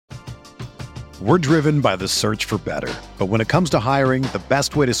We're driven by the search for better. But when it comes to hiring, the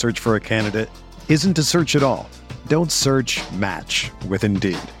best way to search for a candidate isn't to search at all. Don't search, match with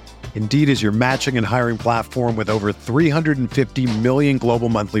Indeed. Indeed is your matching and hiring platform with over 350 million global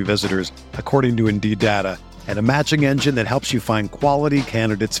monthly visitors, according to Indeed data, and a matching engine that helps you find quality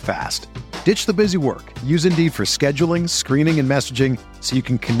candidates fast. Ditch the busy work. Use Indeed for scheduling, screening, and messaging so you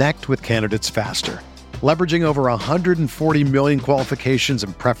can connect with candidates faster. Leveraging over 140 million qualifications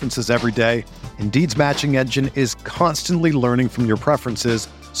and preferences every day, Indeed's matching engine is constantly learning from your preferences,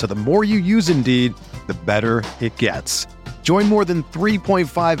 so the more you use Indeed, the better it gets. Join more than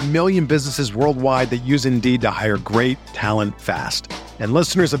 3.5 million businesses worldwide that use Indeed to hire great talent fast. And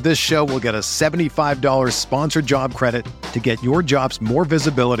listeners of this show will get a $75 sponsored job credit to get your jobs more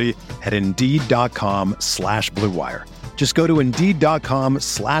visibility at Indeed.com/Blue Wire. Just go to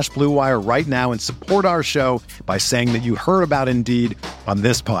Indeed.com/Blue Wire right now and support our show by saying that you heard about Indeed on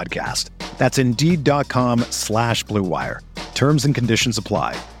this podcast. That's Indeed.com/Blue Wire. Terms and conditions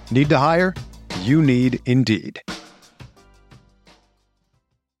apply. Need to hire? You need Indeed.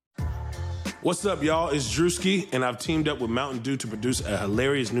 What's up, y'all? It's Drewski, and I've teamed up with Mountain Dew to produce a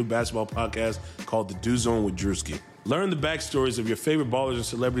hilarious new basketball podcast called The Dew Zone with Drewski. Learn the backstories of your favorite ballers and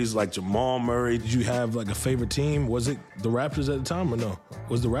celebrities like Jamal Murray. Did you have like a favorite team? Was it the Raptors at the time or no?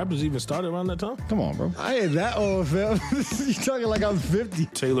 Was the Raptors even started around that time? Come on, bro. I ain't that old, fam. You talking like I'm 50.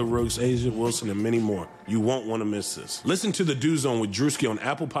 Taylor Rooks, Asia Wilson, and many more. You won't want to miss this. Listen to The Dew Zone with Drewski on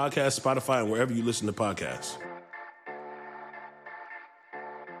Apple Podcasts, Spotify, and wherever you listen to podcasts.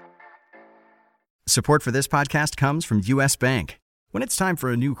 Support for this podcast comes from U.S. Bank. When it's time for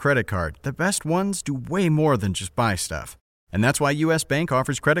a new credit card, the best ones do way more than just buy stuff. And that's why U.S. Bank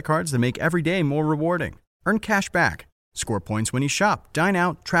offers credit cards that make every day more rewarding. Earn cash back, score points when you shop, dine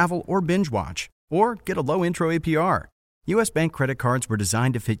out, travel, or binge watch, or get a low intro APR. U.S. Bank credit cards were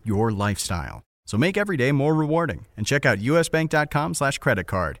designed to fit your lifestyle. So make every day more rewarding and check out usbank.com/credit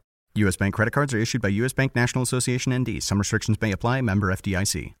card. U.S. Bank credit cards are issued by U.S. Bank National Association ND. Some restrictions may apply. Member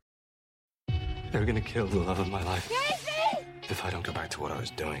FDIC. They're gonna kill the love of my life. Casey! If I don't go back to what I was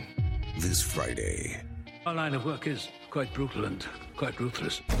doing. This Friday. Our line of work is quite brutal and quite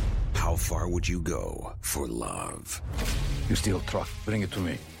ruthless. How far would you go for love? You steal truck, bring it to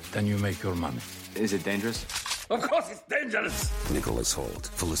me. Then you make your money. Is it dangerous? Of course it's dangerous! Nicholas Hoult,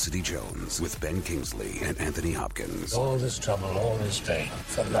 Felicity Jones, with Ben Kingsley and Anthony Hopkins. All this trouble, all this pain,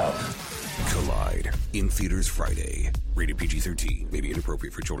 for love. Collide, in theaters Friday. Rated PG-13, may be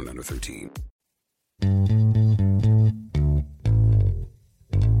inappropriate for children under 13.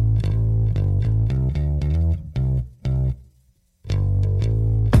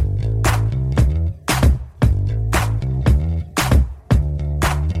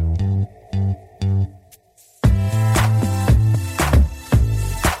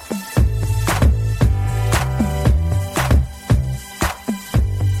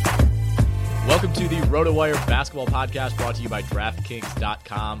 Welcome to the RotoWire Basketball Podcast, brought to you by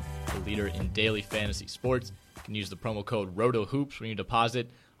DraftKings.com, the leader in daily fantasy sports. You can use the promo code ROTOHOOPS when you deposit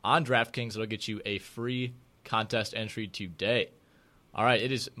on DraftKings. It'll get you a free contest entry today. All right,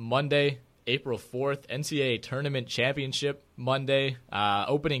 it is Monday, April 4th, NCAA Tournament Championship Monday,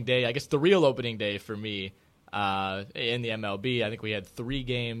 opening day. I guess the real opening day for me in the MLB. I think we had 3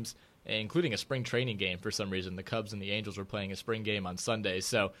 games, including a spring training game for some reason. The Cubs and the Angels were playing a spring game on Sunday.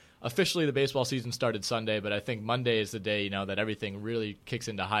 So officially the baseball season started Sunday, but I think Monday is the day, that everything really kicks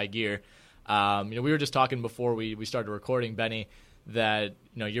into high gear. We were just talking before we started recording, Benny, that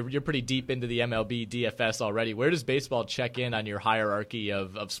you're pretty deep into the MLB DFS already. Where does baseball check in on your hierarchy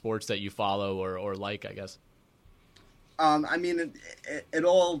of sports that you follow or like, I guess? It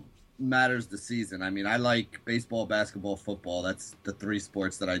all matters the season. I like baseball, basketball, football. That's the 3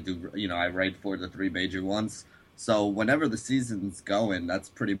 sports that I do. I write for the 3 major ones. So whenever the season's going, that's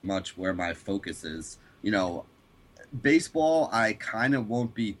pretty much where my focus is. Baseball, I kind of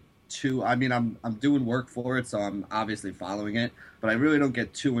won't be too. I'm doing work for it, so I'm obviously following it. But I really don't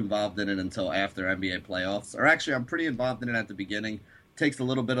get too involved in it until after NBA playoffs. Or actually, I'm pretty involved in it at the beginning. It takes a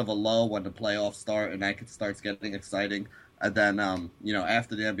little bit of a lull when the playoffs start, and that starts getting exciting. And then,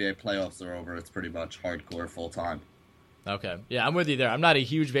 after the NBA playoffs are over, it's pretty much hardcore full time. Okay. Yeah, I'm with you there. I'm not a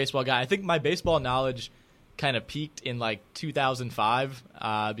huge baseball guy. I think my baseball knowledge kind of peaked in 2005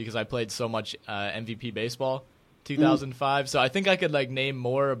 because I played so much MVP baseball 2005. So I think I could name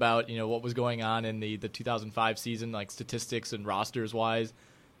more about, what was going on in the 2005 season, statistics and rosters wise,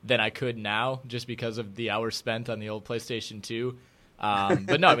 than I could now, just because of the hours spent on the old PlayStation 2.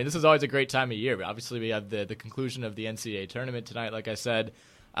 But no, this is always a great time of year. Obviously, we have the conclusion of the NCAA tournament tonight, like I said,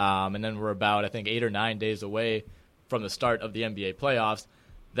 and then we're about, I think, 8 or 9 days away from the start of the NBA playoffs.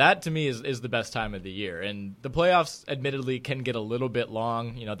 That to me is the best time of the year. And the playoffs admittedly can get a little bit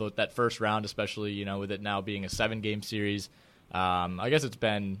long, that first round, especially, with it now being a 7-game series. I guess it's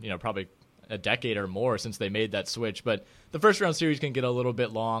been, probably a decade or more since they made that switch, but the first round series can get a little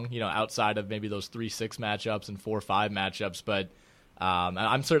bit long, outside of maybe those 3-6 matchups and 4-5 matchups. But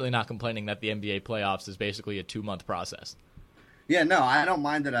I'm certainly not complaining that the NBA playoffs is basically a 2-month process. Yeah, no, I don't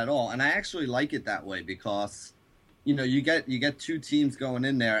mind it at all. And I actually like it that way because, you get two teams going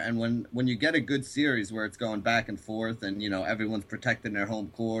in there, and when you get a good series where it's going back and forth and, everyone's protecting their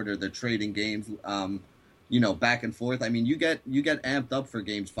home court or they're trading games, back and forth. I mean, you get amped up for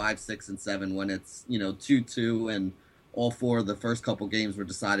games 5, 6, and 7 when it's, 2-2 and all 4 of the first couple games were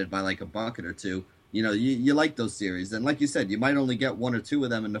decided by like a bucket or two. You like those series. And like you said, you might only get 1 or 2 of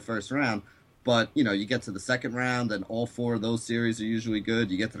them in the first round, but, you get to the second round and all 4 of those series are usually good.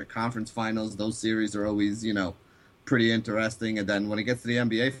 You get to the conference finals, those series are always, pretty interesting. And then when it gets to the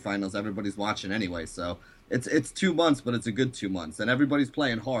NBA finals, everybody's watching anyway. So it's 2 months, but it's a good 2 months. And everybody's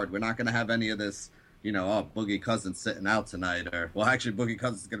playing hard. We're not going to have any of this, Boogie Cousins sitting out tonight. Actually, Boogie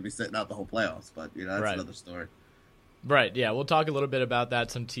Cousins is going to be sitting out the whole playoffs. But, that's right. Another story. Right, yeah, we'll talk a little bit about that.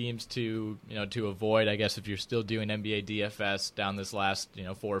 Some teams to avoid, I guess, if you're still doing NBA DFS down this last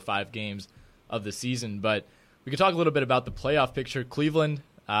 4 or 5 games of the season. But we could talk a little bit about the playoff picture. Cleveland,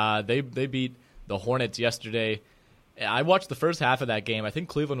 they beat the Hornets yesterday. I watched the first half of that game. I think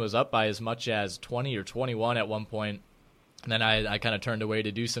Cleveland was up by as much as 20 or 21 at one point. And then I kind of turned away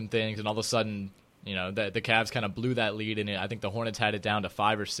to do some things, and all of a sudden, the Cavs kind of blew that lead, and I think the Hornets had it down to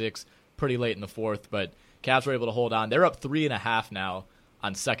 5 or 6 pretty late in the fourth, but Cavs were able to hold on. They're up 3.5 now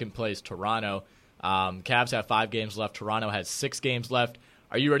on second place Toronto. Cavs have 5 games left. Toronto has 6 games left.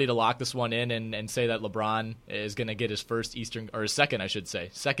 Are you ready to lock this one in and say that LeBron is going to get his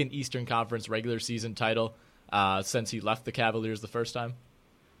second Eastern Conference regular season title since he left the Cavaliers the first time?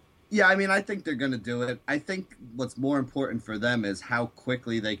 Yeah, I mean, I think they're going to do it. I think what's more important for them is how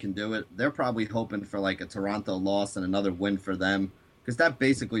quickly they can do it. They're probably hoping for like a Toronto loss and another win for them, because that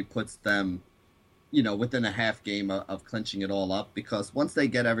basically puts them, within a half game of clinching it all up. Because once they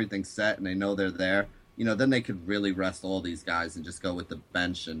get everything set and they know they're there, then they could really rest all these guys and just go with the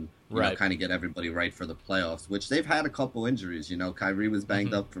bench and kind of get everybody right for the playoffs, which they've had a couple injuries. Kyrie was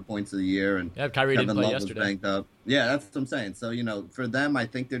banged up for points of the year, and Kyrie Kevin didn't play Love yesterday. was banged up. Yeah, that's what I'm saying. So, for them, I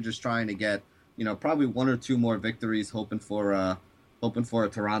think they're just trying to get, probably 1 or 2 more victories, hoping for a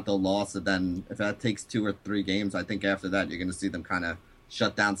Toronto loss. And then if that takes 2 or 3 games, I think after that you're going to see them kind of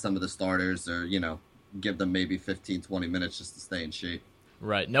shut down some of the starters or, give them maybe 15, 20 minutes just to stay in shape.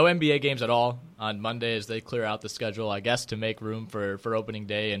 Right. No NBA games at all on Monday as they clear out the schedule, I guess, to make room for opening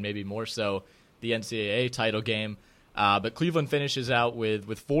day and maybe more so the NCAA title game. But Cleveland finishes out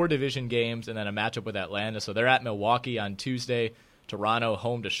with 4 division games and then a matchup with Atlanta. So they're at Milwaukee on Tuesday, Toronto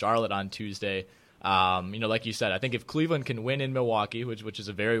home to Charlotte on Tuesday. Like you said, I think if Cleveland can win in Milwaukee, which is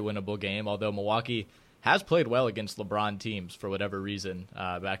a very winnable game, although Milwaukee has played well against LeBron teams for whatever reason,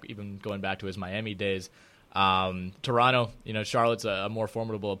 even going back to his Miami days. Toronto, Charlotte's a more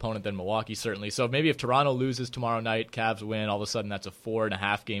formidable opponent than Milwaukee, certainly. So maybe if Toronto loses tomorrow night, Cavs win, all of a sudden that's a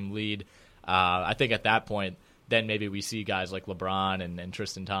 4.5 game lead. I think at that point, then maybe we see guys like LeBron and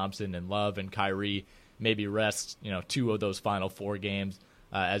Tristan Thompson and Love and Kyrie maybe rest, 2 of those final 4 games,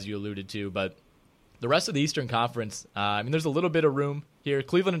 as you alluded to. But the rest of the Eastern Conference, there's a little bit of room here.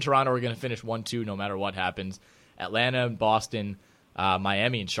 Cleveland and Toronto are going to finish 1-2 no matter what happens. Atlanta and Boston,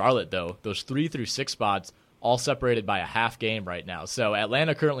 Miami and Charlotte, though, those 3 through 6 spots, all separated by a half game right now. So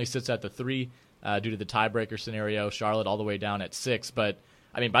Atlanta currently sits at the 3 due to the tiebreaker scenario. Charlotte all the way down at 6. But,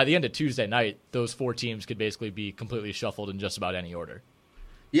 by the end of Tuesday night, those 4 teams could basically be completely shuffled in just about any order.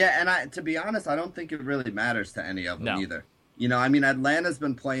 Yeah, and to be honest, I don't think it really matters to any of them either. Atlanta's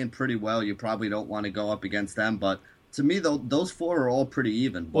been playing pretty well. You probably don't want to go up against them, but to me, those 4 are all pretty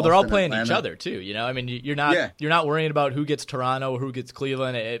even. Well, they're all playing Atlanta, each other too. You're not worrying about who gets Toronto or who gets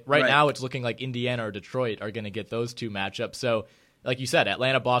Cleveland. Right now, it's looking like Indiana or Detroit are going to get those 2 matchups. So, like you said,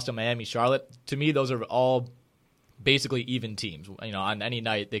 Atlanta, Boston, Miami, Charlotte. To me, those are all basically even teams. On any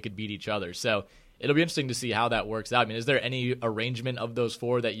night they could beat each other. So it'll be interesting to see how that works out. Is there any arrangement of those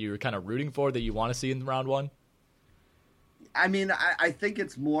 4 that you're kind of rooting for that you want to see in round 1? I think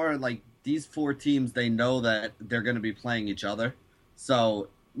it's more like these 4 teams, they know that they're going to be playing each other. So,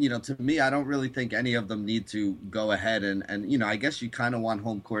 to me, I don't really think any of them need to go ahead and I guess you kind of want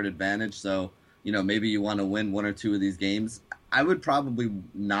home court advantage. So, maybe you want to win 1 or 2 of these games. I would probably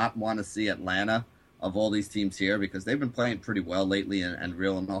not want to see Atlanta of all these teams here because they've been playing pretty well lately and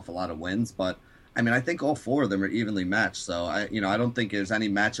reeling off a lot of wins. But, I think all 4 of them are evenly matched. So, I don't think there's any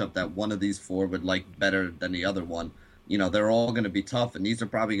matchup that one of these 4 would like better than the other one. they're all going to be tough, and these are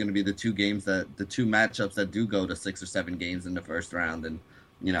probably going to be the two matchups that do go to 6 or 7 games in the first round. And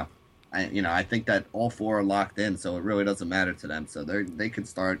I think that all 4 are locked in, so it really doesn't matter to them. So they could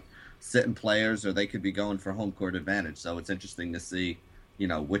start sitting players, or they could be going for home court advantage. So it's interesting to see,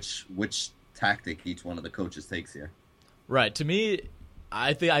 which tactic each one of the coaches takes here. Right. To me,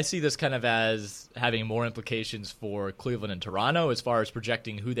 I think I see this kind of as having more implications for Cleveland and Toronto as far as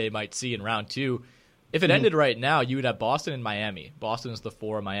projecting who they might see in round 2. If it ended right now, you would have Boston and Miami. Boston is the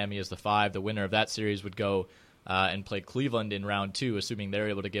 4, Miami is the 5. The winner of that series would go and play Cleveland in round 2, assuming they're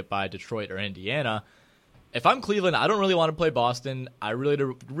able to get by Detroit or Indiana. If I'm Cleveland, I don't really want to play Boston. I really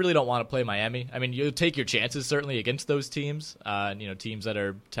don't want to play Miami. I mean, you'll take your chances, certainly, against those teams, teams that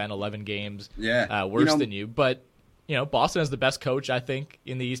are 10, 11 games worse than you. But, Boston has the best coach, I think,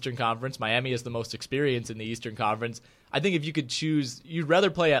 in the Eastern Conference. Miami is the most experienced in the Eastern Conference. I think if you could choose, you'd rather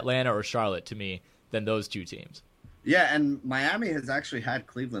play Atlanta or Charlotte, to me, than those two teams. Yeah, and Miami has actually had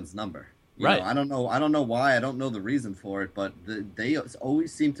Cleveland's number. Right. I don't know why. I don't know the reason for it, but they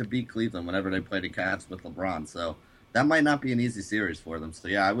always seem to beat Cleveland whenever they play the Cavs with LeBron. So that might not be an easy series for them. So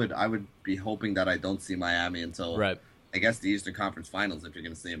yeah, I would be hoping that I don't see Miami until I guess the Eastern Conference Finals, if you're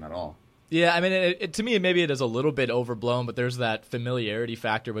going to see them at all. Yeah, I mean, to me, maybe it is a little bit overblown, but there's that familiarity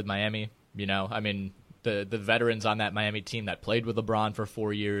factor with Miami. I mean, the veterans on that Miami team that played with LeBron for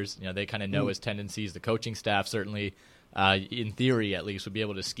 4 years, they kind of know his tendencies. The coaching staff certainly, in theory at least, would be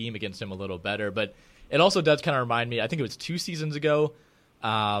able to scheme against him a little better. But it also does kind of remind me, I think it was 2 seasons ago,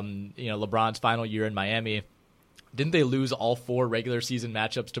 LeBron's final year in Miami. Didn't they lose all 4 regular season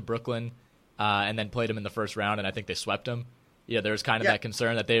matchups to Brooklyn and then played them in the first round, and I think they swept them? Yeah, there was kind of that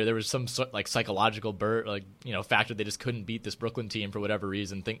concern that there was some psychological factor. They just couldn't beat this Brooklyn team for whatever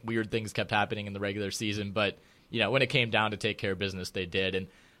reason. Weird things kept happening in the regular season, but when it came down to take care of business, they did. And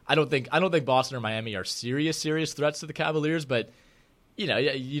I don't think Boston or Miami are serious threats to the Cavaliers, but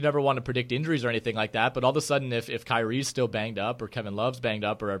you never want to predict injuries or anything like that. But all of a sudden, if Kyrie's still banged up or Kevin Love's banged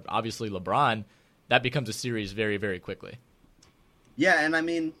up or obviously LeBron, that becomes a series very, very quickly. Yeah, and I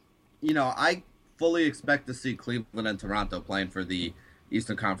mean, I fully expect to see Cleveland and Toronto playing for the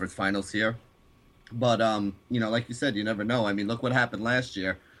Eastern Conference Finals here. But, like you said, you never know. I mean, look what happened last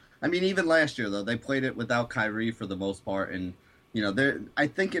year. I mean, even last year, though, they played it without Kyrie for the most part. And, I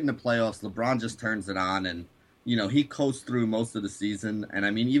think in the playoffs, LeBron just turns it on and, he coasts through most of the season. And,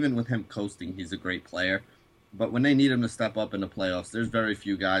 I mean, even with him coasting, he's a great player. But when they need him to step up in the playoffs, there's very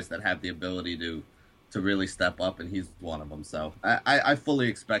few guys that have the ability to really step up, and he's one of them. So I fully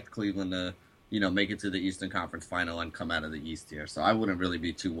expect Cleveland to make it to the Eastern Conference Final and come out of the East here. So I wouldn't really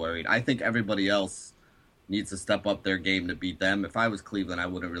be too worried. I think everybody else needs to step up their game to beat them. If I was Cleveland, I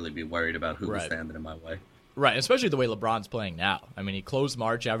wouldn't really be worried about who was standing in my way. Right, especially the way LeBron's playing now. I mean, he closed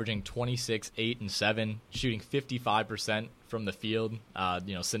March averaging 26, 8, and 7, shooting 55% from the field,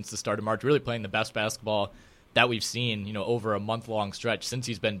 since the start of March, really playing the best basketball that we've seen, over a month-long stretch since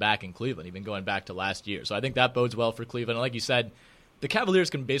he's been back in Cleveland, even going back to last year. So I think that bodes well for Cleveland. And like you said, the Cavaliers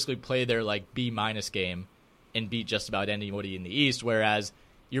can basically play their B- game and beat just about anybody in the East, whereas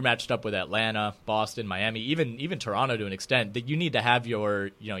you're matched up with Atlanta, Boston, Miami, even Toronto to an extent. That you need to have your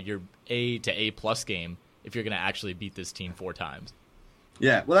A to A+ game if you're going to actually beat this team 4 times.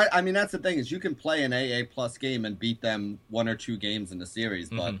 Yeah, well, I mean, that's the thing is you can play an AA+ game and beat them 1 or 2 games in the series,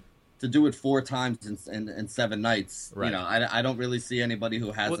 but to do it 4 times in 7 nights, I don't really see anybody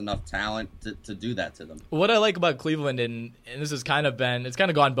who has enough talent to do that to them. What I like about Cleveland, and this has kind of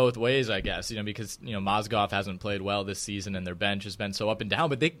gone both ways, I guess, because Mozgov hasn't played well this season and their bench has been so up and down,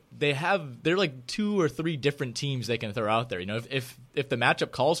 but they're like 2 or 3 different teams they can throw out there. If the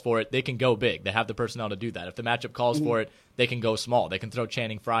matchup calls for it, they can go big. They have the personnel to do that. If the matchup calls for it, they can go small. They can throw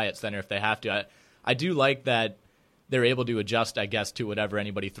Channing Frye at center if they have to. I do like that they're able to adjust, I guess, to whatever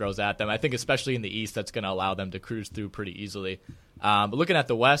anybody throws at them. I think especially in the East, that's going to allow them to cruise through pretty easily. But looking at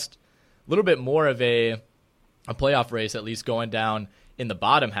the West, a little bit more of a playoff race, at least going down in the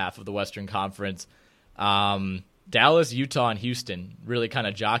bottom half of the Western Conference. Dallas, Utah, and Houston really kind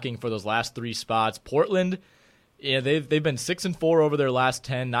of jockeying for those last 3 spots. Portland, they've been 6-4 over their last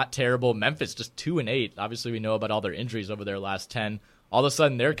 10, not terrible. Memphis just 2-8. Obviously, we know about all their injuries over their last 10. All of a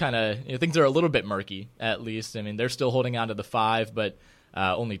sudden, they're kind of things are a little bit murky, at least. I mean, they're still holding on to the 5, but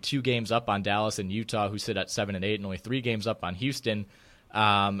only 2 games up on Dallas and Utah, who sit at 7 and 8, and only 3 games up on Houston.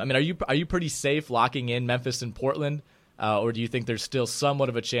 I mean, are you pretty safe locking in Memphis and Portland, or do you think there's still somewhat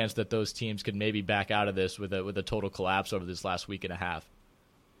of a chance that those teams could maybe back out of this with a total collapse over this last week and a half?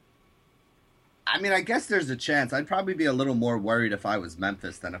 I mean, I guess there's a chance. I'd probably be a little more worried if I was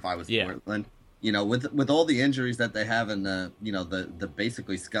Memphis than if I was Portland. With all the injuries that they have and the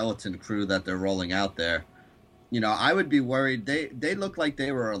basically skeleton crew that they're rolling out there, I would be worried. They look like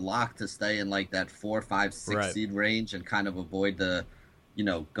they were a lock to stay in like that 4, 5, 6 seed range and kind of avoid the,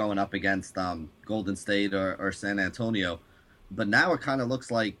 going up against Golden State or San Antonio. But now it kind of looks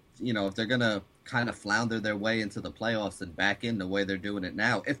like, if they're going to kind of flounder their way into the playoffs and back in the way they're doing it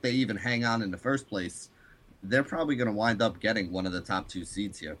now, if they even hang on in the first place, they're probably going to wind up getting one of the top 2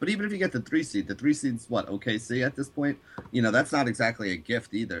 seeds here. But even if you get the 3 seed, the 3 seed's what, OKC at this point? That's not exactly a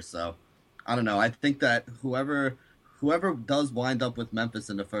gift either. So I don't know. I think that whoever does wind up with Memphis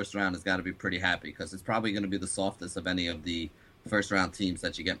in the first round has got to be pretty happy, because it's probably going to be the softest of any of the first round teams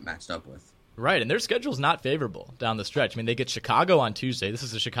that you get matched up with. Right, and their schedule's not favorable down the stretch. I mean, they get Chicago on Tuesday. This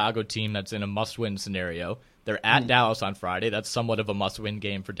is a Chicago team that's in a must-win scenario. They're at Dallas on Friday. That's somewhat of a must-win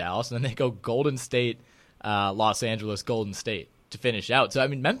game for Dallas. And then they go Golden State, Los Angeles, Golden State to finish out. So, I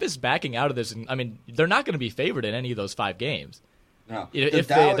mean, Memphis backing out of this, and I mean, they're not going to be favored in any of those 5 games. No. If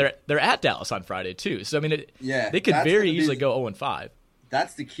they're at Dallas on Friday, too. So, I mean, they could very easily go 0-5.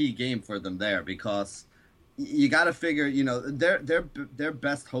 That's the key game for them there, because you got to figure, their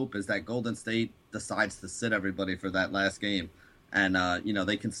best hope is that Golden State decides to sit everybody for that last game, and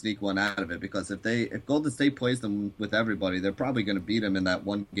they can sneak one out of it, because if Golden State plays them with everybody, they're probably going to beat them in that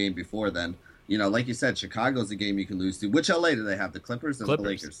one game before then. Like you said, Chicago's a game you can lose to. Which LA do they have? The Clippers and the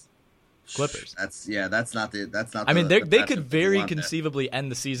Lakers? Clippers. That's not. I mean, they could very conceivably end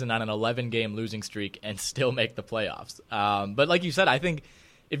the season on an 11-game losing streak and still make the playoffs. But like you said, I think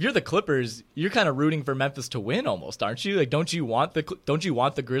if you're the Clippers, you're kind of rooting for Memphis to win, almost, aren't you? Like, don't you want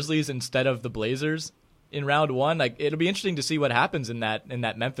the Grizzlies instead of the Blazers in round 1? Like, it'll be interesting to see what happens in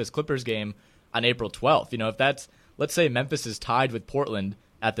that Memphis Clippers game on April 12th. If that's, let's say Memphis is tied with Portland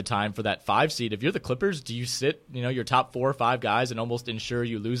at the time for that 5 seed. If you're the Clippers, do you sit, your top 4 or 5 guys and almost ensure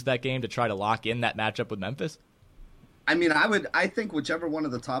you lose that game to try to lock in that matchup with Memphis? I mean, I think whichever one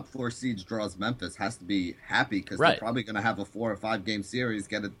of the top 4 seeds draws Memphis has to be happy, because they're probably going to have a 4 or 5 game series,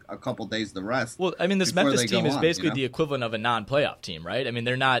 get a couple days to rest. Well, I mean, this Memphis team is basically the equivalent of a non-playoff team, right? I mean,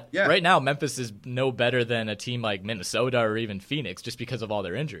 they're not right now. Memphis is no better than a team like Minnesota or even Phoenix, just because of all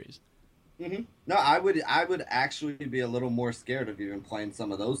their injuries. Mm-hmm. No, I would actually be a little more scared of even playing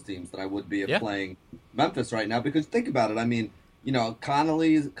some of those teams than I would be of playing Memphis right now, because think about it. I mean,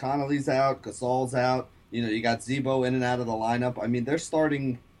 Connolly's out, Gasol's out. You got Zebo in and out of the lineup. I mean, they're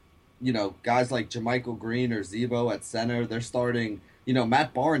starting, guys like JaMychal Green or Zebo at center. They're starting,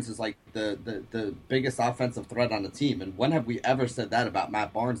 Matt Barnes is like the biggest offensive threat on the team. And when have we ever said that about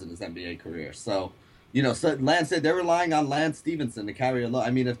Matt Barnes in his NBA career? So, so Lance said they're relying on Lance Stevenson to carry a load. I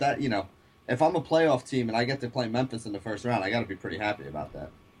mean, if I'm a playoff team and I get to play Memphis in the first round, I got to be pretty happy about that.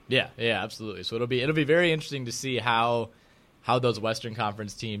 Yeah, absolutely. So it'll be very interesting to see how those Western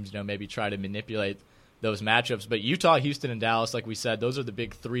Conference teams, maybe try to manipulate those matchups. But Utah, Houston, and Dallas, like we said, those are the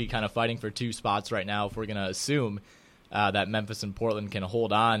big 3 kind of fighting for 2 spots right now, if we're going to assume that Memphis and Portland can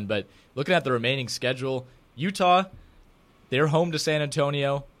hold on. But looking at the remaining schedule, Utah, they're home to San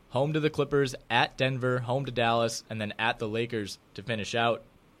Antonio, home to the Clippers, at Denver, home to Dallas, and then at the Lakers to finish out.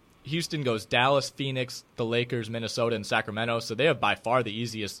 Houston goes Dallas, Phoenix, the Lakers, Minnesota, and Sacramento. So they have by far the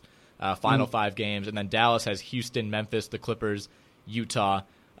easiest final 5 games. And then Dallas has Houston, Memphis, the Clippers, Utah,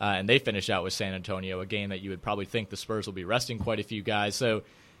 and they finish out with San Antonio, a game that you would probably think the Spurs will be resting quite a few guys. So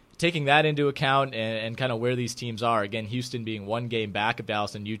taking that into account and kind of where these teams are, again, Houston being 1 game back of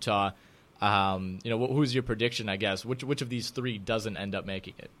Dallas and Utah, who's your prediction, I guess? Which of these 3 doesn't end up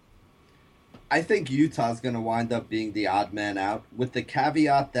making it? I think Utah's going to wind up being the odd man out, with the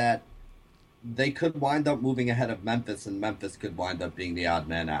caveat that they could wind up moving ahead of Memphis, and Memphis could wind up being the odd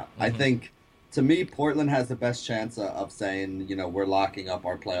man out. Mm-hmm. I think, to me, Portland has the best chance of saying, we're locking up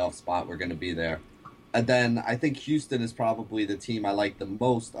our playoff spot, we're going to be there. And then I think Houston is probably the team I like the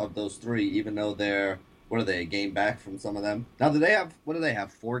most of those 3, even though they're, a game back from some of them. Now, do they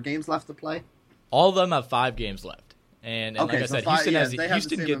have 4 games left to play? All of them have 5 games left. And okay, like I said, 5, Houston have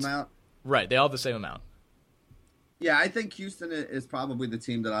the same amount. Right, they all have the same amount. Yeah, I think Houston is probably the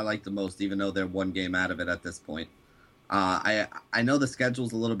team that I like the most, even though they're 1 game out of it at this point. I know the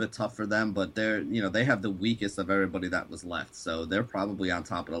schedule's a little bit tough for them, but they have the weakest of everybody that was left, so they're probably on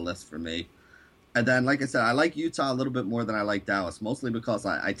top of the list for me. And then, like I said, I like Utah a little bit more than I like Dallas, mostly because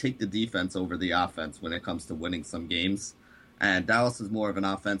I take the defense over the offense when it comes to winning some games. And Dallas is more of an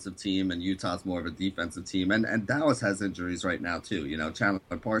offensive team, and Utah's more of a defensive team. And Dallas has injuries right now, too.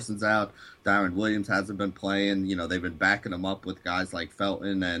 Chandler Parsons out. Darren Williams hasn't been playing. They've been backing him up with guys like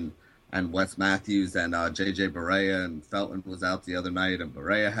Felton and Wes Matthews and J.J. Barea. And Felton was out the other night, and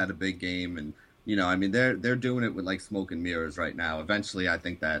Barea had a big game. And, they're doing it with, like, smoke and mirrors right now. Eventually, I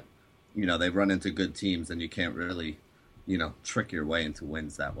think that, they run into good teams, and you can't really, trick your way into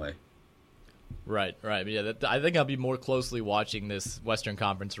wins that way. Right. Yeah, I think I'll be more closely watching this Western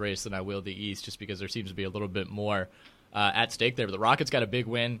Conference race than I will the East, just because there seems to be a little bit more at stake there. But the Rockets got a big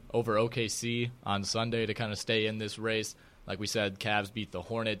win over OKC on Sunday to kind of stay in this race. Like we said, Cavs beat the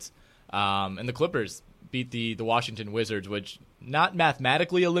Hornets, and the Clippers beat the Washington Wizards, which not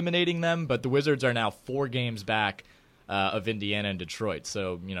mathematically eliminating them, but the Wizards are now 4 games back of Indiana and Detroit.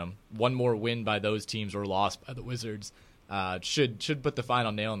 So, one more win by those teams or loss by the Wizards should put the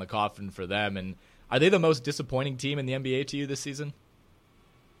final nail in the coffin for them. And are they the most disappointing team in the NBA to you this season?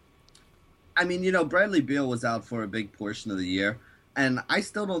 I mean, Bradley Beal was out for a big portion of the year, and I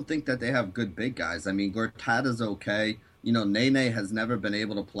still don't think that they have good big guys. I mean, Gortata's okay. Nene has never been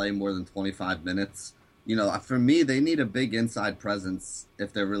able to play more than 25 minutes. For me, they need a big inside presence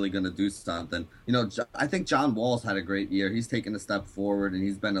if they're really going to do something. I think John Wall's had a great year. He's taken a step forward, and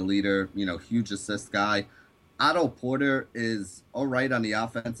he's been a leader, huge assist guy. Otto Porter is all right on the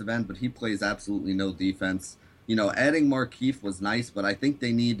offensive end, but he plays absolutely no defense. Adding Markieff was nice, but I think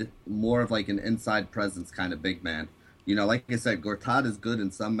they need more of like an inside presence kind of big man. Like I said, Gortat is good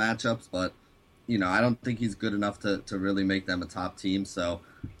in some matchups, but, I don't think he's good enough to really make them a top team. So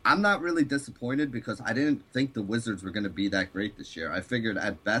I'm not really disappointed because I didn't think the Wizards were going to be that great this year. I figured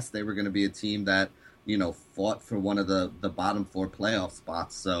at best they were going to be a team that, fought for one of the bottom 4 playoff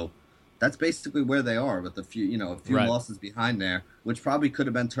spots. So that's basically where they are with a few Right. losses behind there, which probably could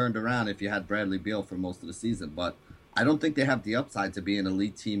have been turned around if you had Bradley Beal for most of the season. But I don't think they have the upside to be an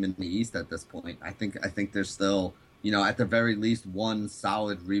elite team in the East at this point. I think they're still, at the very least one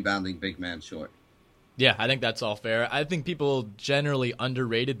solid rebounding big man short. Yeah, I think that's all fair. I think people generally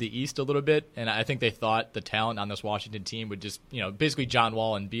underrated the East a little bit, and I think they thought the talent on this Washington team would just, basically John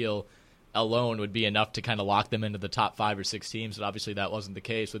Wall and Beal alone would be enough to kind of lock them into the top 5 or 6 teams, but obviously that wasn't the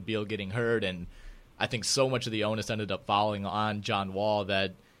case with Beal getting hurt, and I think so much of the onus ended up falling on John Wall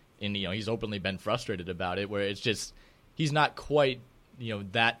that, he's openly been frustrated about it, where it's just he's not quite,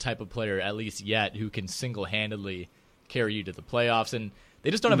 that type of player, at least yet, who can single-handedly carry you to the playoffs, and they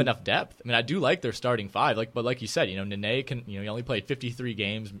just don't have enough depth. I mean, I do like their starting 5, but like you said, Nene can, he only played 53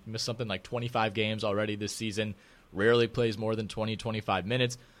 games, missed something like 25 games already this season, rarely plays more than 20, 25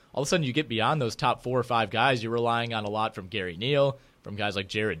 minutes. All of a sudden, you get beyond those top 4 or 5 guys, you're relying on a lot from Gary Neal, from guys like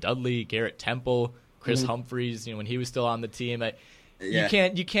Jared Dudley, Garrett Temple, Chris Humphries, when he was still on the team. You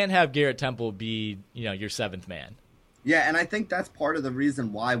can't have Garrett Temple be, your 7th man. Yeah, and I think that's part of the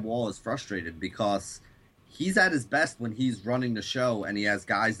reason why Wall is frustrated, because he's at his best when he's running the show and he has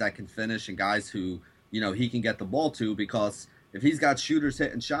guys that can finish and guys who, he can get the ball to, because if he's got shooters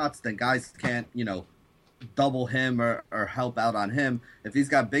hitting shots, then guys can't, double him or help out on him. If he's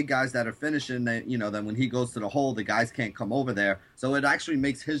got big guys that are finishing, then when he goes to the hole, the guys can't come over there. So it actually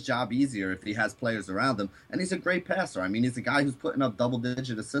makes his job easier if he has players around him. And he's a great passer. I mean, he's a guy who's putting up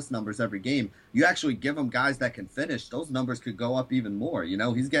double-digit assist numbers every game. You actually give him guys that can finish, those numbers could go up even more.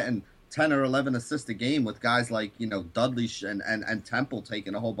 He's getting 10 or 11 assists a game with guys like, Dudley and Temple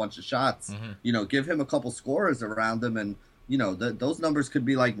taking a whole bunch of shots. Give him a couple scorers around him, and those numbers could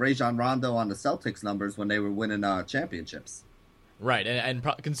be like Rajon Rondo on the Celtics numbers when they were winning championships. Right, and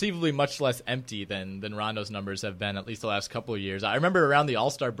conceivably much less empty than Rondo's numbers have been at least the last couple of years. I remember around the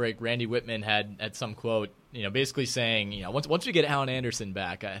All-Star break, Randy Whitman had some quote, basically saying, once we get Alan Anderson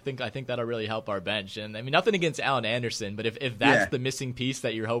back, I think that'll really help our bench. And I mean, nothing against Alan Anderson, but if that's the missing piece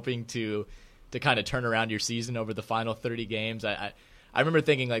that you're hoping to kind of turn around your season over the final 30 games, I remember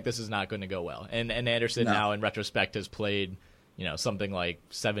thinking like this is not going to go well. And Anderson now in retrospect has played, something like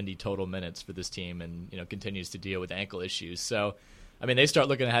 70 total minutes for this team and, continues to deal with ankle issues. So, I mean, they start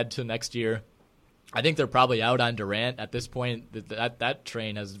looking ahead to next year. I think they're probably out on Durant at this point. That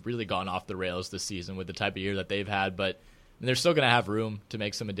train has really gone off the rails this season with the type of year that they've had, but they're still going to have room to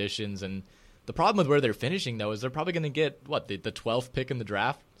make some additions. And the problem with where they're finishing, though, is they're probably going to get, the 12th pick in the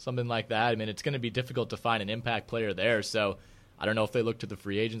draft, something like that. I mean, it's going to be difficult to find an impact player there. So I don't know if they look to the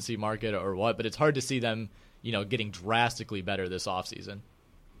free agency market or what, but it's hard to see them, getting drastically better this offseason.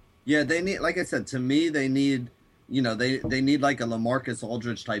 Yeah, they need, like I said, to me, they need, they need like a LaMarcus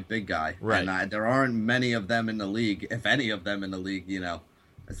Aldridge type big guy. Right. And there aren't many of them in the league, if any of them in the league,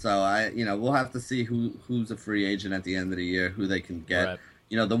 So we'll have to see who's a free agent at the end of the year, who they can get.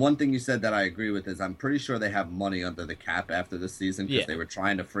 Right. The one thing you said that I agree with is I'm pretty sure they have money under the cap after this season because they were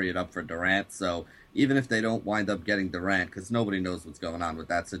trying to free it up for Durant. So even if they don't wind up getting Durant, because nobody knows what's going on with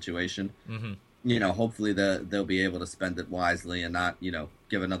that situation, hopefully they'll be able to spend it wisely and not,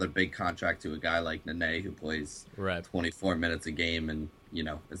 give another big contract to a guy like Nene who plays 24 minutes a game and,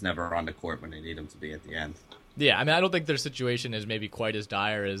 is never on the court when they need him to be at the end. Yeah, I mean, I don't think their situation is maybe quite as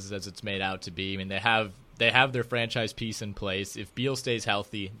dire as it's made out to be. I mean, they have they have their franchise piece in place. If Beal stays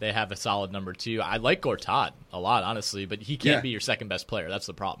healthy, they have a solid number 2. I like Gortat a lot, honestly, but he can't be your second best player. That's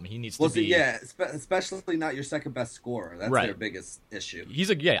the problem. He needs to be. Yeah, especially not your second best scorer. That's their biggest issue.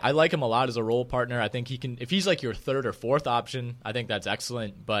 I like him a lot as a role partner. I think he can, if he's like your third or fourth option, I think that's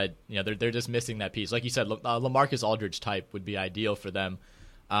excellent. But they're just missing that piece. Like you said, LaMarcus Aldridge type would be ideal for them.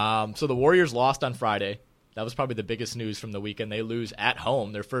 So the Warriors lost on Friday. That was probably the biggest news from the weekend. They lose at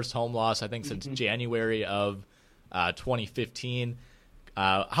home, their first home loss, I think, since January of 2015.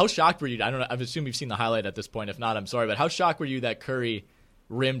 How shocked were you? I don't know. I assume you've seen the highlight at this point. If not, I'm sorry. But how shocked were you that Curry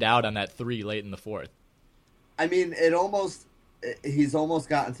rimmed out on that 3 late in the fourth? I mean, he's almost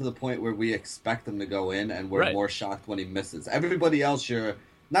gotten to the point where we expect him to go in, and we're more shocked when he misses. Everybody else,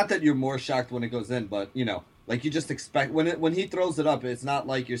 not that you're more shocked when it goes in, but like you just expect when he throws it up. It's not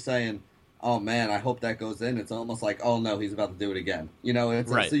like you're saying, oh man, I hope that goes in. It's almost like, oh no, he's about to do it again.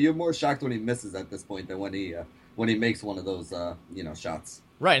 So you're more shocked when he misses at this point than when he makes one of those shots.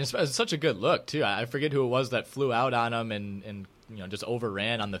 Right, and it's such a good look too. I forget who it was that flew out on him and just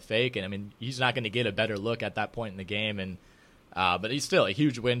overran on the fake. And I mean, he's not going to get a better look at that point in the game. And but he's still a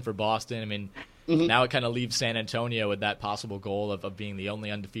huge win for Boston. I mean, now it kind of leaves San Antonio with that possible goal of being the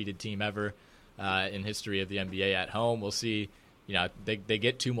only undefeated team ever in history of the NBA at home. We'll see. They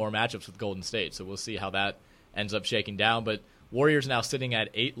get 2 more matchups with Golden State, so we'll see how that ends up shaking down. But Warriors now sitting at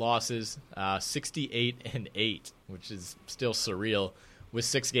 8 losses, 68-8, which is still surreal with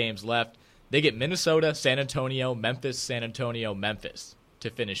 6 games left. They get Minnesota, San Antonio, Memphis, San Antonio, Memphis to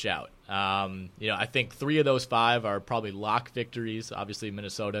finish out. I think 3 of those 5 are probably lock victories, obviously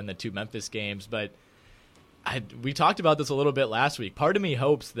Minnesota and the 2 Memphis games. But we talked about this a little bit last week. Part of me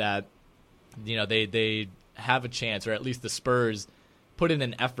hopes that they have a chance, or at least the Spurs put in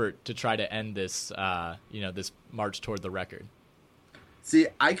an effort to try to end this this march toward the record. See,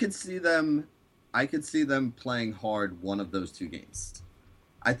 I could see them playing hard one of those 2 games.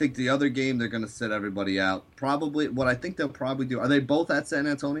 I think the other game they're going to sit everybody out. Probably what I think they'll probably do. Are they both at San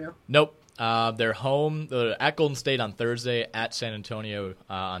Antonio? Nope. They're home. They're at Golden State on Thursday, at San Antonio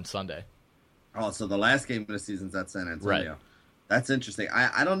on Sunday. Oh, so the last game of the season's at San Antonio. Right. That's interesting.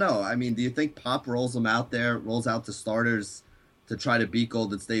 I don't know. I mean, do you think Pop rolls out to starters to try to beat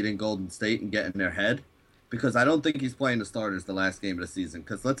Golden State in Golden State and get in their head? Because I don't think he's playing the starters the last game of the season.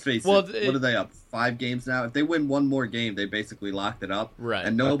 Because let's face it, what are they up? 5 games now? If they win one more game, they basically locked it up. Right.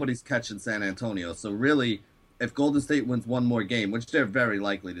 And nobody's catching San Antonio. So really, if Golden State wins one more game, which they're very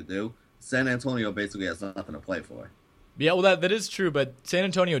likely to do, San Antonio basically has nothing to play for. Yeah, well, that is true. But San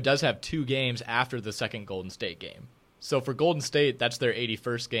Antonio does have 2 games after the second Golden State game. So for Golden State, that's their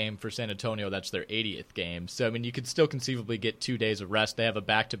 81st game. For San Antonio, that's their 80th game. So, I mean, you could still conceivably get 2 days of rest. They have a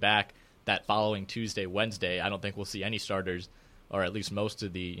back-to-back that following Tuesday, Wednesday. I don't think we'll see any starters, or at least most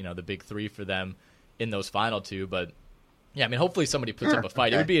of the the big 3 for them in those final 2. But, yeah, I mean, hopefully somebody puts up a fight.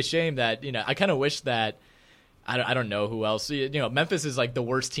 Okay. It would be a shame that, I kind of wish that, I don't know who else. Memphis is like the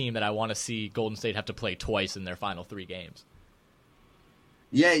worst team that I want to see Golden State have to play twice in their final 3 games.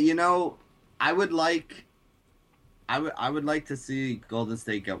 Yeah, I would like to see Golden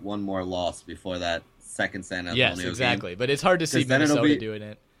State get one more loss before that second San Antonio game. Yes, exactly. But it's hard to see Minnesota doing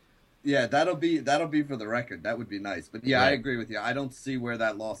it. Yeah, that'll be for the record. That would be nice. But yeah, right. I agree with you. I don't see where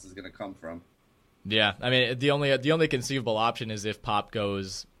that loss is going to come from. Yeah, I mean, the only conceivable option is if Pop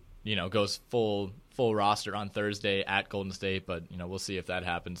goes full roster on Thursday at Golden State. But we'll see if that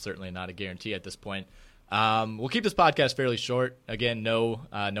happens. Certainly not a guarantee at this point. We'll keep this podcast fairly short. Again, no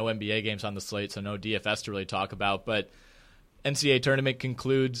NBA games on the slate, so no DFS to really talk about. But NCAA tournament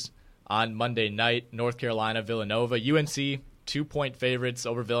concludes on Monday night. North Carolina, Villanova. UNC, 2-point favorites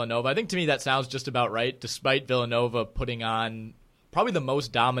over Villanova. I think to me that sounds just about right, despite Villanova putting on probably the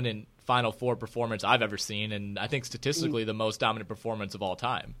most dominant Final Four performance I've ever seen, and I think statistically the most dominant performance of all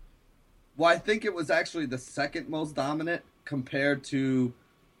time. Well, I think it was actually the second most dominant compared to...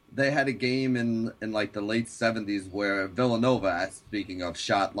 They had a game in like the late 70s where Villanova, speaking of,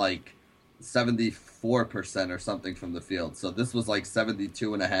 shot like 74% or something from the field. So this was like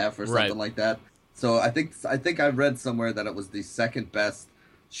 72.5 or something like that. So I think I read somewhere that it was the second best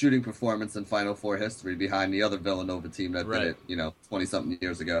shooting performance in Final Four history behind the other Villanova team that did it, 20-something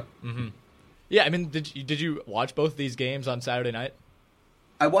years ago. Mm-hmm. Yeah, I mean, did you watch both these games on Saturday night?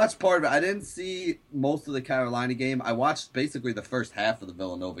 I watched part of it. I didn't see most of the Carolina game. I watched basically the first half of the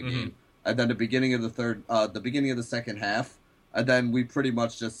Villanova game, and then the beginning of the second half, and then we pretty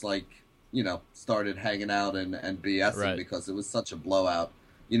much just started hanging out and BSing because it was such a blowout.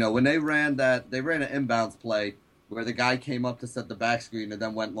 When they ran an inbounds play where the guy came up to set the back screen and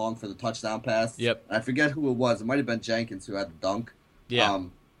then went long for the touchdown pass. Yep. I forget who it was. It might have been Jenkins who had the dunk. Yeah.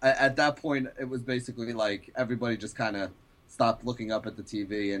 at that point, it was basically like everybody just kind of stopped looking up at the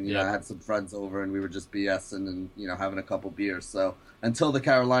TV, and you know, I had some friends over, and we were just BSing and having a couple beers. So until the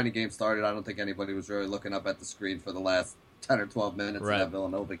Carolina game started, I don't think anybody was really looking up at the screen for the last 10 or 12 minutes of that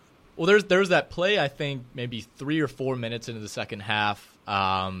Villanova. Well, there's that play, I think maybe 3 or 4 minutes into the second half.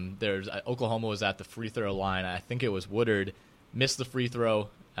 Oklahoma was at the free throw line. I think it was Woodard missed the free throw,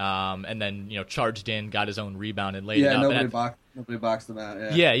 and then charged in, got his own rebound, and laid it up. Nobody boxed him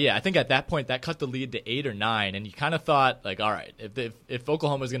out. Yeah. I think at that point that cut the lead to 8 or 9, and you kind of thought like, all right, if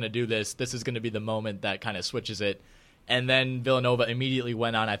Oklahoma's going to do this, this is going to be the moment that kind of switches it. And then Villanova immediately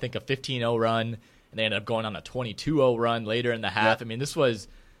went on, I think, a 15-0 run, and they ended up going on a 22-0 run later in the half. Yeah. I mean, this was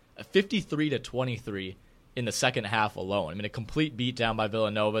a 53-23 in the second half alone. I mean, a complete beatdown by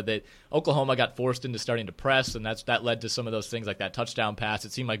Villanova that Oklahoma got forced into starting to press, and that led to some of those things like that touchdown pass.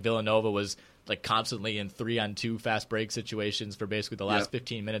 It seemed like Villanova was like constantly in 3-on-2 fast break situations for basically the last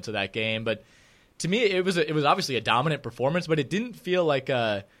 15 minutes of that game. But to me, it was obviously a dominant performance, but it didn't feel like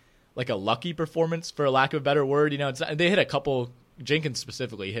a lucky performance, for lack of a better word. They hit a couple, Jenkins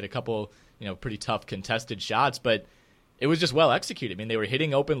specifically hit a couple, pretty tough contested shots, but it was just well executed. I mean, they were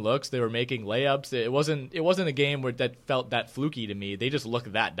hitting open looks, they were making layups. It wasn't a game where that felt that fluky to me. They just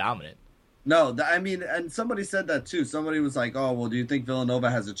looked that dominant. No, I mean, and somebody said that too. Somebody was like, "Oh, well, do you think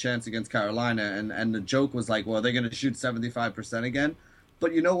Villanova has a chance against Carolina?" And the joke was like, "Well, they're going to shoot 75% again."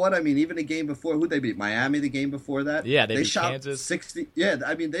 But you know what? I mean, even a game before, who'd they beat? Miami the game before that? Yeah, they beat shot Kansas. 60. Yeah,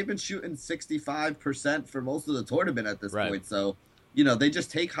 I mean, they've been shooting 65% for most of the tournament at this point. So, they just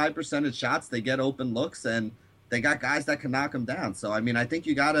take high percentage shots. They get open looks, and they got guys that can knock them down. So, I mean, I think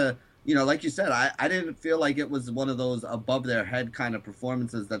you got to, like you said, I didn't feel like it was one of those above their head kind of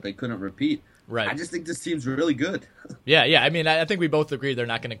performances that they couldn't repeat. Right. I just think this team's really good. Yeah. I mean, I think we both agree they're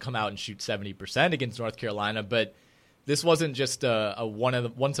not going to come out and shoot 70% against North Carolina, but this wasn't just a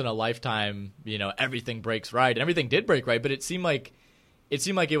once in a lifetime, everything breaks right. And everything did break right, but it seemed like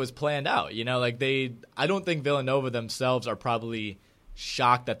it was planned out. I don't think Villanova themselves are probably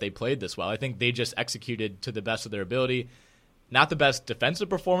shocked that they played this well. I think they just executed to the best of their ability. Not the best defensive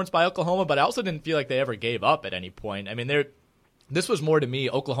performance by Oklahoma, but I also didn't feel like they ever gave up at any point. I mean, this was more to me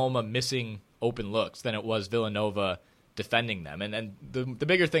Oklahoma missing open looks than it was Villanova defending them. And the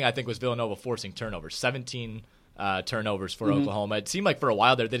bigger thing I think was Villanova forcing turnovers, 17 turnovers for Oklahoma. It seemed like for a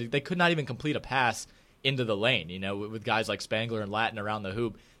while there they could not even complete a pass into the lane, with guys like Spangler and Latin around the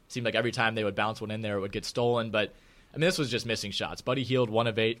hoop. It seemed like every time they would bounce one in there, it would get stolen. But, I mean, this was just missing shots. Buddy Hield 1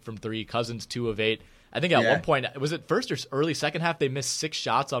 of 8 from 3, Cousins 2 of 8. I think at one point, was it first or early second half, they missed 6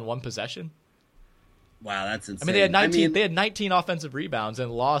 shots on one possession? Wow, that's insane. I mean, they had 19 offensive rebounds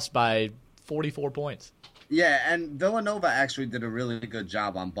and lost by 44 points. Yeah, and Villanova actually did a really good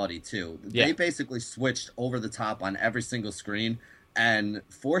job on Buddy, too. Yeah. They basically switched over the top on every single screen and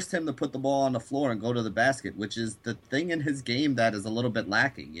forced him to put the ball on the floor and go to the basket, which is the thing in his game that is a little bit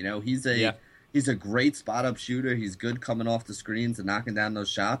lacking. He's a great spot-up shooter. He's good coming off the screens and knocking down those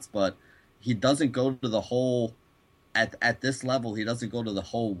shots, but he doesn't go to the hole at this level. He doesn't go to the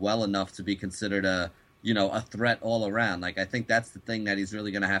hole well enough to be considered a threat all around. Like, I think that's the thing that he's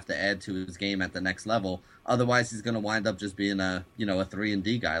really going to have to add to his game at the next level. Otherwise, he's going to wind up just being a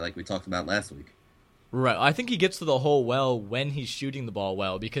 3-and-D guy like we talked about last week. Right. I think he gets to the hole well when he's shooting the ball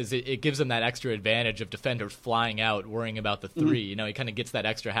well, because it gives him that extra advantage of defenders flying out, worrying about the three. He kind of gets that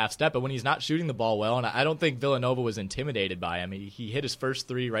extra half step. But when he's not shooting the ball well, and I don't think Villanova was intimidated by him. He hit his first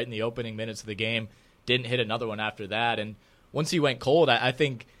 3 right in the opening minutes of the game, didn't hit another one after that. And once he went cold, I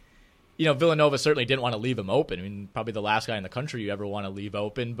think Villanova certainly didn't want to leave him open. I mean, probably the last guy in the country you ever want to leave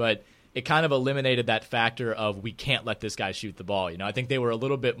open, but it kind of eliminated that factor of we can't let this guy shoot the ball. I think they were a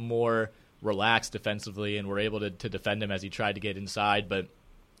little bit more relaxed defensively and were able to defend him as he tried to get inside. But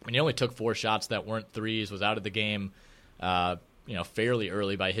he only took 4 shots that weren't threes, was out of the game, fairly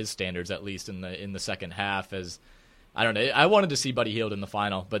early by his standards, at least in the second half. As I don't know, I wanted to see Buddy Hield in the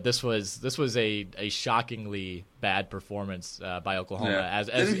final, but this was a shockingly bad performance by Oklahoma,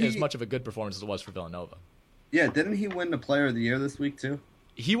 as much of a good performance as it was for Villanova. Yeah, didn't he win the Player of the Year this week too?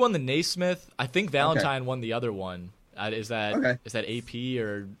 He won the Naismith. I think Valentine won the other one. Is that AP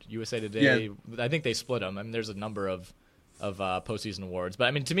or USA Today? Yeah. I think they split them. I mean, there's a number of postseason awards, but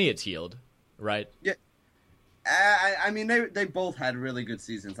I mean, to me, it's Hield, right? Yeah. I mean, they both had really good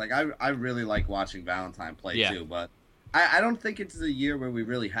seasons. Like, I really like watching Valentine play too, but I don't think it's a year where we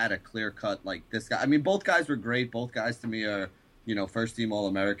really had a clear cut like this guy. I mean, both guys were great. Both guys to me are first team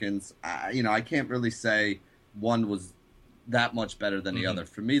All-Americans. I can't really say one was that much better than the other.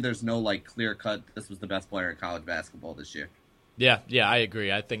 For me, there's no clear cut. This was the best player in college basketball this year. Yeah, I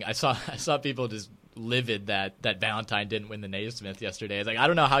agree. I think I saw people just livid that Valentine didn't win the Naismith yesterday. It's like, I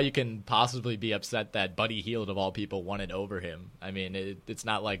don't know how you can possibly be upset that Buddy Hield, of all people, won it over him. I mean, it's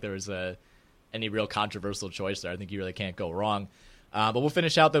not like there was any real controversial choice there. I think you really can't go wrong. But we'll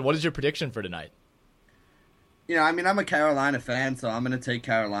finish out then. What is your prediction for tonight? I'm a Carolina fan, so I'm going to take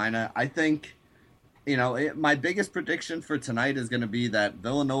Carolina. I think, my biggest prediction for tonight is going to be that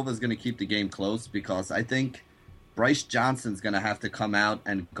Villanova is going to keep the game close, because I think Bryce Johnson's going to have to come out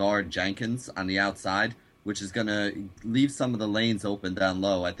and guard Jenkins on the outside, which is going to leave some of the lanes open down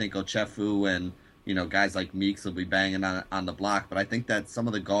low. I think Ochefu and, guys like Meeks will be banging on the block, but I think that some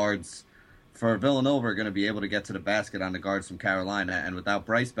of the guards for Villanova are going to be able to get to the basket on the guards from Carolina, and without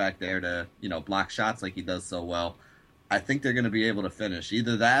Bryce back there to, block shots like he does so well, I think they're going to be able to finish.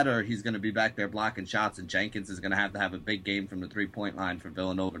 Either that or he's going to be back there blocking shots, and Jenkins is going to have a big game from the three-point line for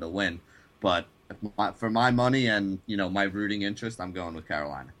Villanova to win. But for my money and, my rooting interest, I'm going with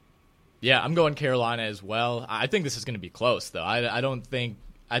Carolina. Yeah, I'm going Carolina as well. I think this is going to be close, though.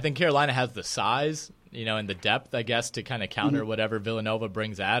 I think Carolina has the size, and the depth, I guess, to kind of counter whatever Villanova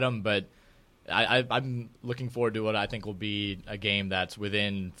brings at them. But I'm looking forward to what I think will be a game that's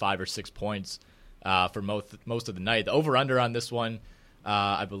within 5 or 6 points for most of the night. The over-under on this one,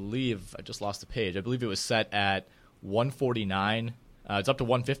 I believe, I just lost the page. I believe it was set at 149. It's up to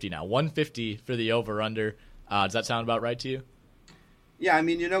 150 now. 150 for the over-under. Does that sound about right to you? Yeah,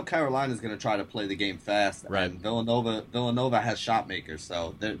 Carolina's going to try to play the game fast. Right. And Villanova has shot makers,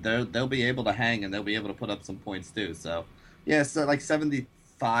 so they'll be able to hang, and they'll be able to put up some points too. So, yeah, so like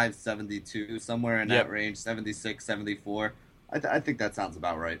 75, 72, somewhere in that range, 76, 74. I think that sounds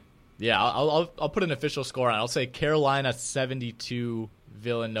about right. Yeah, I'll put an official score on. I'll say Carolina 72,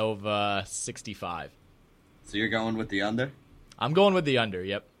 Villanova 65. So you're going with the under? I'm going with the under,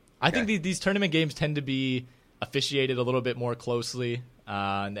 yep. Okay. I think these tournament games tend to be officiated a little bit more closely,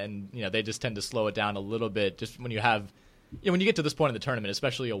 and then they just tend to slow it down a little bit. Just when you get to this point in the tournament,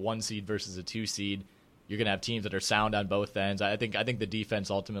 especially a 1 seed versus a 2 seed, you're going to have teams that are sound on both ends. I think the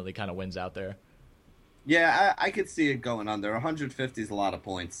defense ultimately kind of wins out there. Yeah, I could see it going under. 150 is a lot of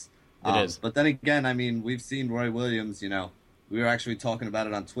points. It is. But then again, we've seen Roy Williams, we were actually talking about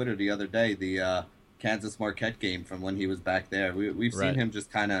it on Twitter the other day, the Kansas Marquette game from when he was back there. We've seen him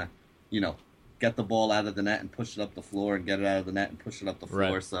just kind of, get the ball out of the net and push it up the floor, and get it out of the net and push it up the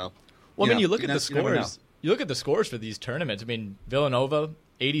floor. Right. So, you look at the scores. You look at the scores for these tournaments. Villanova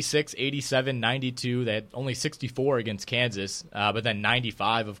 86, 87, 92. They had only 64 against Kansas, but then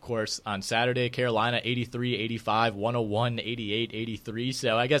 95, of course, on Saturday. Carolina 83, 85, 101, 88, 83.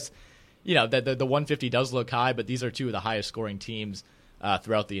 So I guess the 150 does look high, but these are two of the highest scoring teams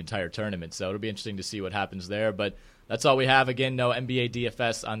throughout the entire tournament. So it'll be interesting to see what happens there. But that's all we have. Again, no NBA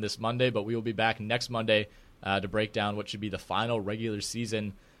DFS on this Monday, but we will be back next Monday to break down what should be the final regular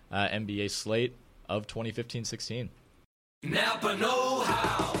season NBA slate of 2015-16. Napa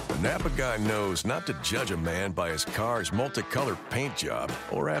know-how. The Napa guy knows not to judge a man by his car's multicolored paint job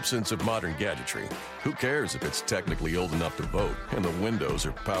or absence of modern gadgetry. Who cares if it's technically old enough to vote and the windows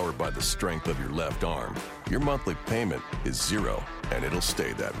are powered by the strength of your left arm? Your monthly payment is zero, and it'll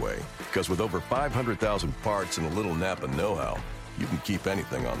stay that way. Because with over 500,000 parts and a little Napa know-how, you can keep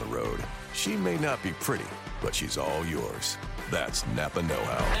anything on the road. She may not be pretty, but she's all yours. That's Napa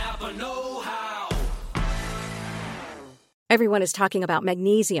know-how. Napa know-how. Everyone is talking about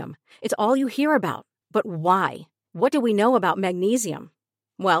magnesium. It's all you hear about. But why? What do we know about magnesium?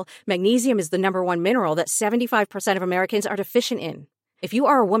 Well, magnesium is the #1 mineral that 75% of Americans are deficient in. If you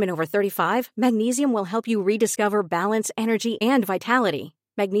are a woman over 35, magnesium will help you rediscover balance, energy, and vitality.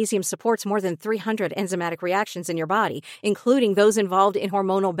 Magnesium supports more than 300 enzymatic reactions in your body, including those involved in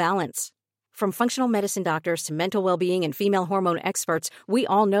hormonal balance. From functional medicine doctors to mental well-being and female hormone experts, we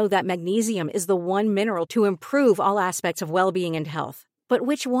all know that magnesium is the one mineral to improve all aspects of well-being and health. But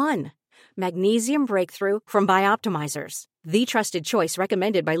which one? Magnesium Breakthrough from Bioptimizers, the trusted choice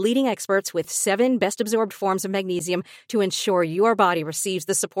recommended by leading experts with 7 best-absorbed forms of magnesium to ensure your body receives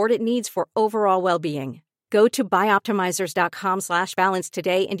the support it needs for overall well-being. Go to bioptimizers.com/balance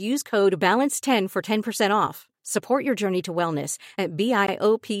today and use code BALANCE10 for 10% off. Support your journey to wellness at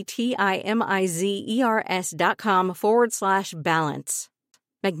bioptimizers.com/balance.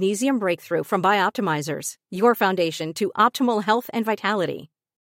 Magnesium Breakthrough from Bioptimizers, your foundation to optimal health and vitality.